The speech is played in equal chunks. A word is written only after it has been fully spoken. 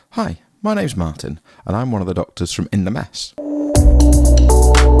Hi, my name's Martin, and I'm one of the doctors from Inthemess.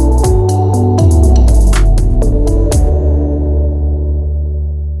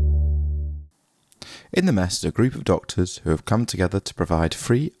 Inthemess is a group of doctors who have come together to provide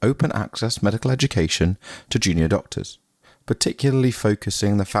free, open-access medical education to junior doctors, particularly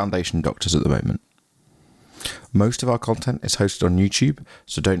focusing the foundation doctors at the moment. Most of our content is hosted on YouTube,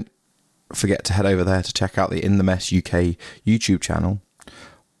 so don't forget to head over there to check out the Inthemess UK YouTube channel.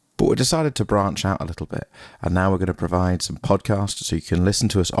 But we decided to branch out a little bit, and now we're going to provide some podcasts so you can listen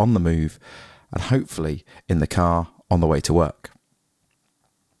to us on the move and hopefully in the car on the way to work.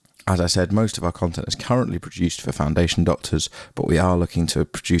 As I said, most of our content is currently produced for foundation doctors, but we are looking to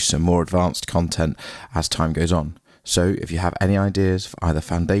produce some more advanced content as time goes on. So if you have any ideas for either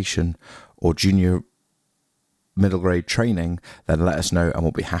foundation or junior middle grade training, then let us know and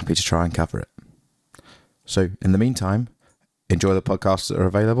we'll be happy to try and cover it. So in the meantime, enjoy the podcasts that are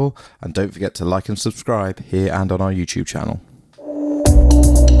available, and don't forget to like and subscribe here and on our YouTube channel.